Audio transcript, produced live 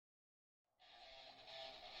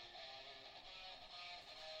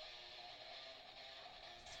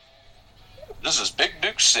This is Big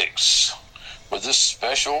Duke 6 with this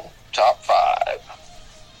special Top 5.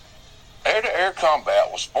 Air-to-air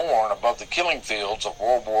combat was born above the killing fields of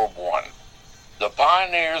World War I. The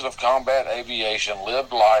pioneers of combat aviation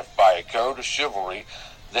lived life by a code of chivalry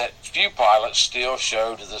that few pilots still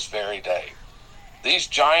show to this very day. These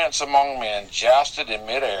giants among men jousted in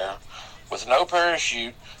midair with no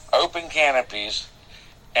parachute, open canopies,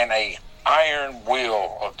 and an iron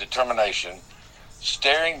will of determination,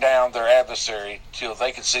 staring down their adversary till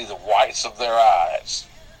they could see the whites of their eyes.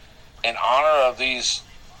 In honor of these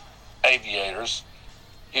aviators,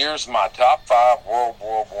 here's my top 5 World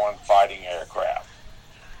War I fighting aircraft.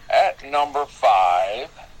 At number 5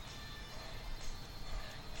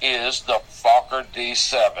 is the Fokker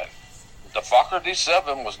D7. The Fokker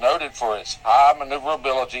D7 was noted for its high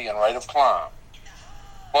maneuverability and rate of climb,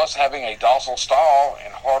 plus having a docile stall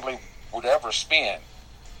and hardly would ever spin.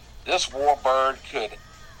 This warbird could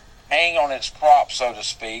hang on its prop, so to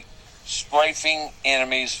speak, strafing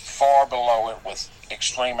enemies far below it with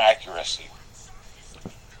extreme accuracy.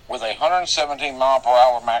 With a 117 mile per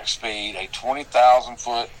hour max speed, a 20,000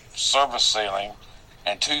 foot service ceiling,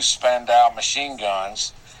 and 2 Spandau machine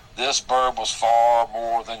guns, this bird was far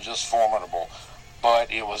more than just formidable,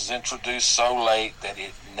 but it was introduced so late that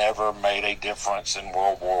it never made a difference in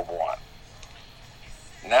World War I.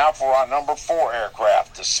 Now for our number 4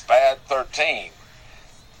 aircraft, the SPAD 13.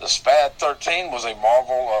 The SPAD 13 was a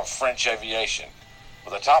marvel of French aviation.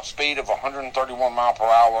 With a top speed of 131 mile per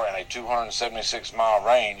hour and a 276 mile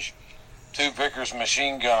range, 2 Vickers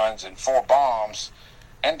machine guns and 4 bombs,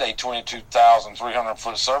 and a 22,300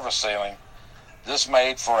 foot service ceiling, this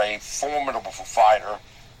made for a formidable fighter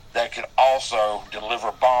that could also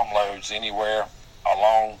deliver bomb loads anywhere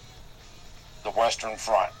along the Western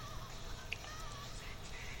Front.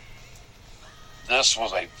 This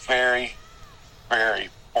was a very, very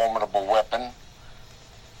formidable weapon,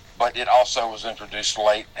 but it also was introduced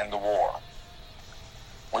late in the war.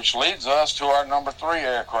 Which leads us to our number 3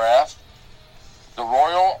 aircraft, the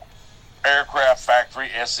Royal Aircraft Factory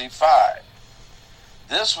SE-5.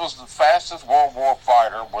 This was the fastest World War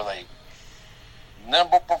fighter with a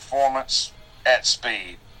nimble performance at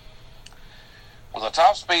speed. With a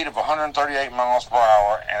top speed of 138 miles per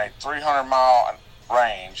hour and a 300 mile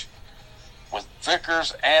range, with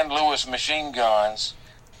Vickers and Lewis machine guns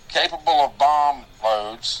capable of bomb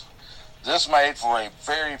loads, this made for a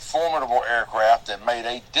very formidable aircraft that made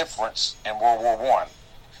a difference in World War I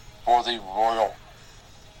for the Royal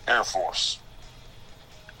Air Force.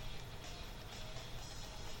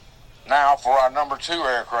 Now for our number 2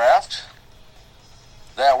 aircraft,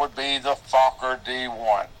 that would be the Fokker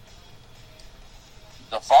D1.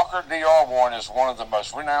 The Fokker DR-1 is one of the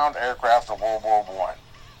most renowned aircraft of World War I.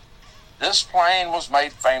 This plane was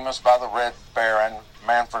made famous by the Red Baron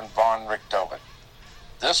Manfred von Richthofen.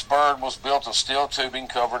 This bird was built of steel tubing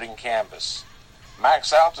covered in canvas.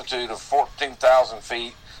 Max altitude of 14,000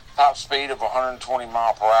 feet, top speed of 120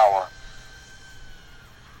 mile per hour.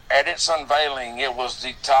 At its unveiling, it was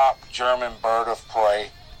the top German bird of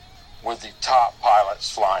prey, with the top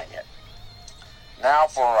pilots flying it. Now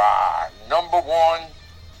for our number 1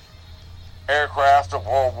 aircraft of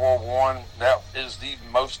World War I, that is the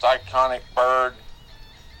most iconic bird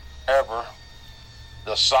ever,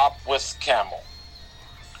 the Sopwith Camel.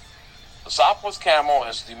 The Sopwith Camel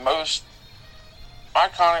is the most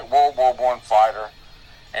iconic World War I fighter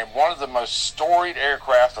and one of the most storied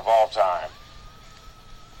aircraft of all time.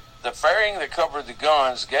 The fairing that covered the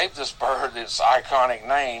guns gave this bird its iconic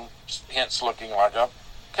name, hence looking like a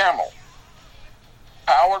camel.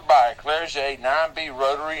 Powered by a Clerget 9B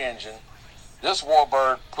rotary engine, this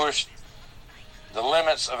warbird pushed the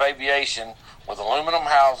limits of aviation with aluminum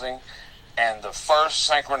housing and the first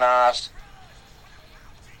synchronized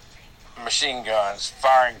machine guns,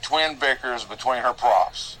 firing twin Vickers between her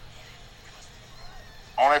props.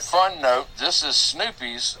 On a fun note, this is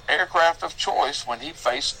Snoopy's aircraft of choice when he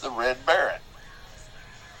faced the Red Baron.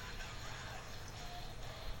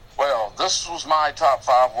 Well, this was my top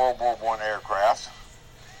 5 World War I aircraft.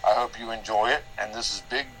 I hope you enjoy it, and this is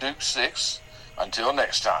Big Duke 6. Until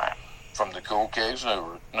next time, from the Cool Kegs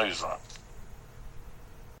Newsroom.